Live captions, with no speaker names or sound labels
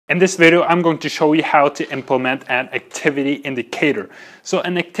In this video, I'm going to show you how to implement an activity indicator. So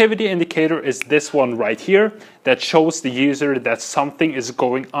an activity indicator is this one right here that shows the user that something is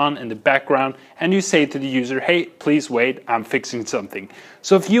going on in the background, and you say to the user, hey, please wait, I'm fixing something.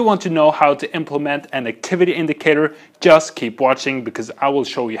 So if you want to know how to implement an activity indicator, just keep watching because I will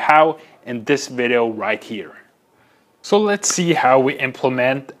show you how in this video right here. So let's see how we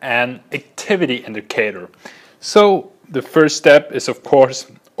implement an activity indicator. So the first step is, of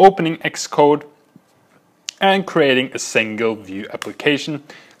course, opening xCode and creating a single view application.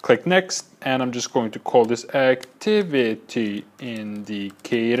 Click next, and I'm just going to call this activity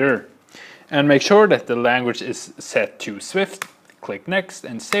indicator. And make sure that the language is set to Swift. Click next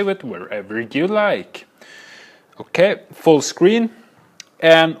and save it wherever you like. Okay, full screen.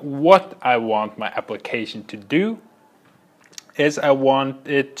 And what I want my application to do is I want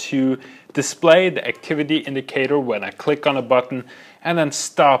it to display the activity indicator when I click on a button, and then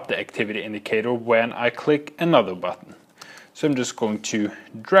stop the activity indicator when I click another button. So I'm just going to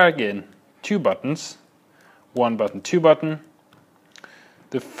drag in two buttons, one button, two button.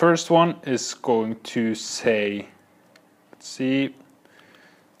 The first one is going to say, let's see,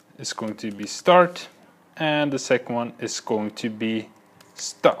 it's going to be start, and the second one is going to be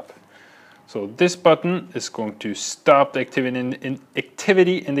stop. So this button is going to stop the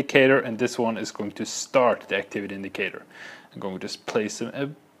activity indicator, and this one is going to start the activity indicator. I'm going to just place them a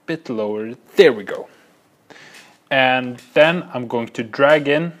bit lower. There we go. And then I'm going to drag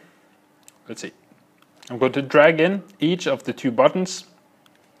in, let's see, I'm going to drag in each of the two buttons.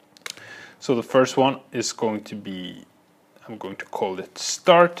 So the first one is going to be, I'm going to call it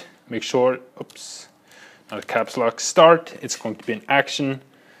start. Make sure, oops, not a caps lock, start. It's going to be an action.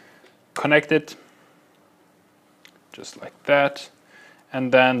 Connect it, just like that. And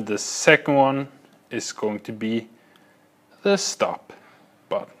then the second one is going to be the stop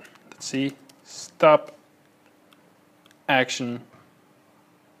button. Let's see, stop, action,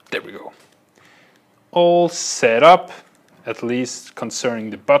 there we go. All set up, at least concerning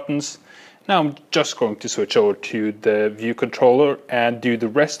the buttons. Now I'm just going to switch over to the view controller and do the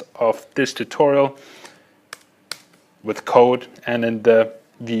rest of this tutorial with code and in the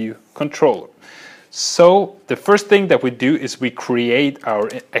view controller. So the first thing that we do is we create our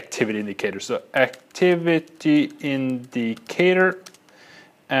activity indicator. So activity indicator,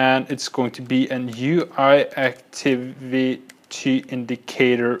 and it's going to be an UI activity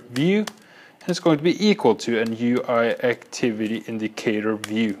indicator view, and it's going to be equal to an UI activity indicator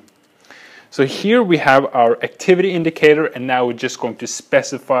view. So here we have our activity indicator, and now we're just going to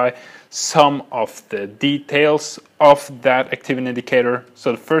specify some of the details of that activity indicator.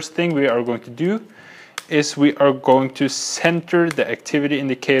 So the first thing we are going to do is we are going to center the activity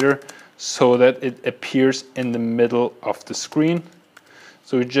indicator so that it appears in the middle of the screen.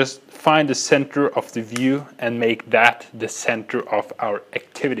 So we just find the center of the view and make that the center of our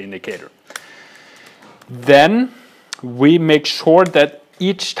activity indicator. Then we make sure that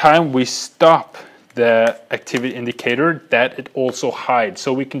each time we stop the activity indicator that it also hides.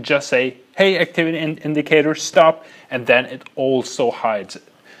 So we can just say, hey, activity indicator, stop, and then it also hides.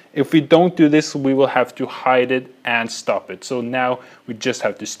 If we don't do this, we will have to hide it and stop it. So now we just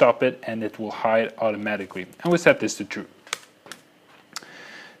have to stop it and it will hide automatically. And we set this to true.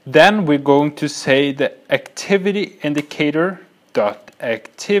 Then we're going to say the activity indicator dot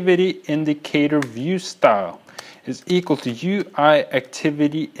activity indicator view style is equal to UI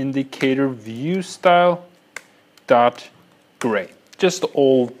activity indicator view style dot gray. Just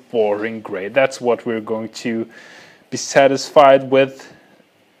all boring gray. That's what we're going to be satisfied with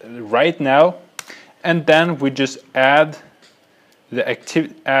right now. And then we just add the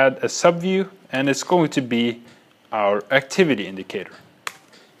add a subview, and it's going to be our activity indicator.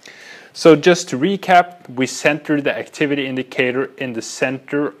 So just to recap, we center the activity indicator in the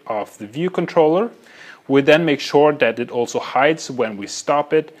center of the view controller. We then make sure that it also hides when we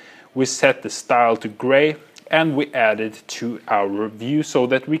stop it. We set the style to gray, and we add it to our view so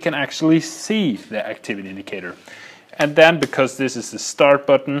that we can actually see the activity indicator. And then, because this is the start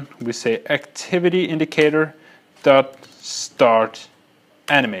button, we say activity indicator dot start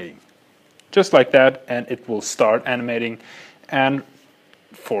animating. Just like that, and it will start animating. And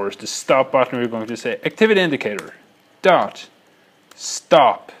for the stop button, we're going to say activity indicator dot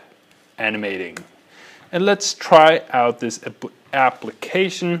stop animating. And let's try out this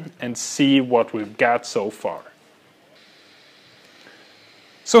application and see what we've got so far.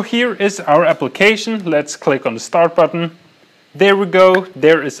 So here is our application. Let's click on the start button. There we go.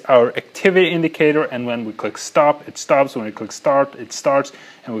 There is our activity indicator, and when we click stop, it stops. When we click start, it starts,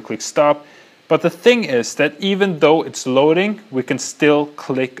 and we click stop. But the thing is that even though it's loading, we can still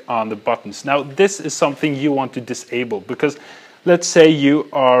click on the buttons. Now, this is something you want to disable, because let's say you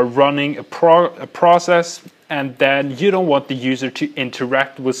are running a process and then you don't want the user to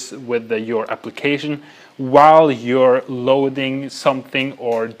interact with your application while you're loading something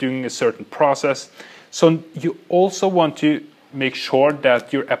or doing a certain process. So you also want to make sure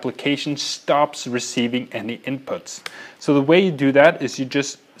that your application stops receiving any inputs. So the way you do that is you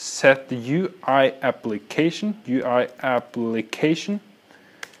just set the UI application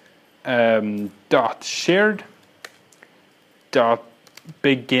dot shared dot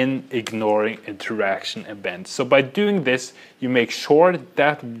begin ignoring interaction events. So by doing this, you make sure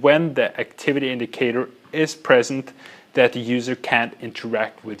that when the activity indicator is present, that the user can't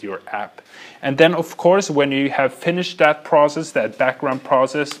interact with your app. And then of course, when you have finished that process, that background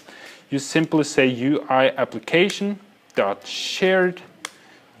process, you simply say UI application dot shared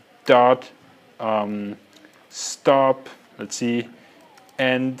dot stop, let's see,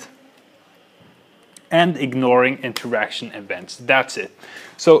 and ignoring interaction events. That's it.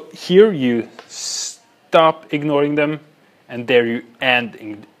 So here you stop ignoring them, and there you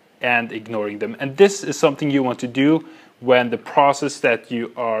end ignoring them. And this is something you want to do when the process that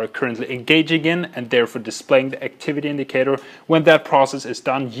you are currently engaging in, and therefore displaying the activity indicator, when that process is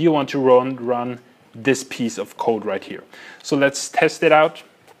done, you want to run this piece of code right here. So let's test it out.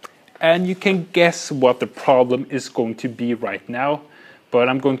 And you can guess what the problem is going to be right now, but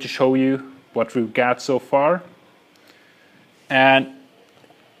I'm going to show you what we've got so far. And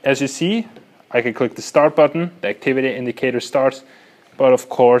as you see, I can click the start button, the activity indicator starts, but of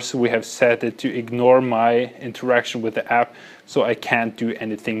course we have set it to ignore my interaction with the app, so I can't do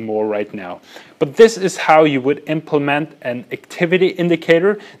anything more right now. But this is how you would implement an activity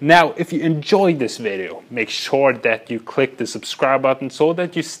indicator. Now, if you enjoyed this video, make sure that you click the subscribe button so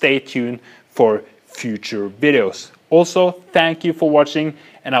that you stay tuned for future videos. Also, thank you for watching,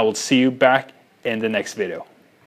 and I will see you back in the next video.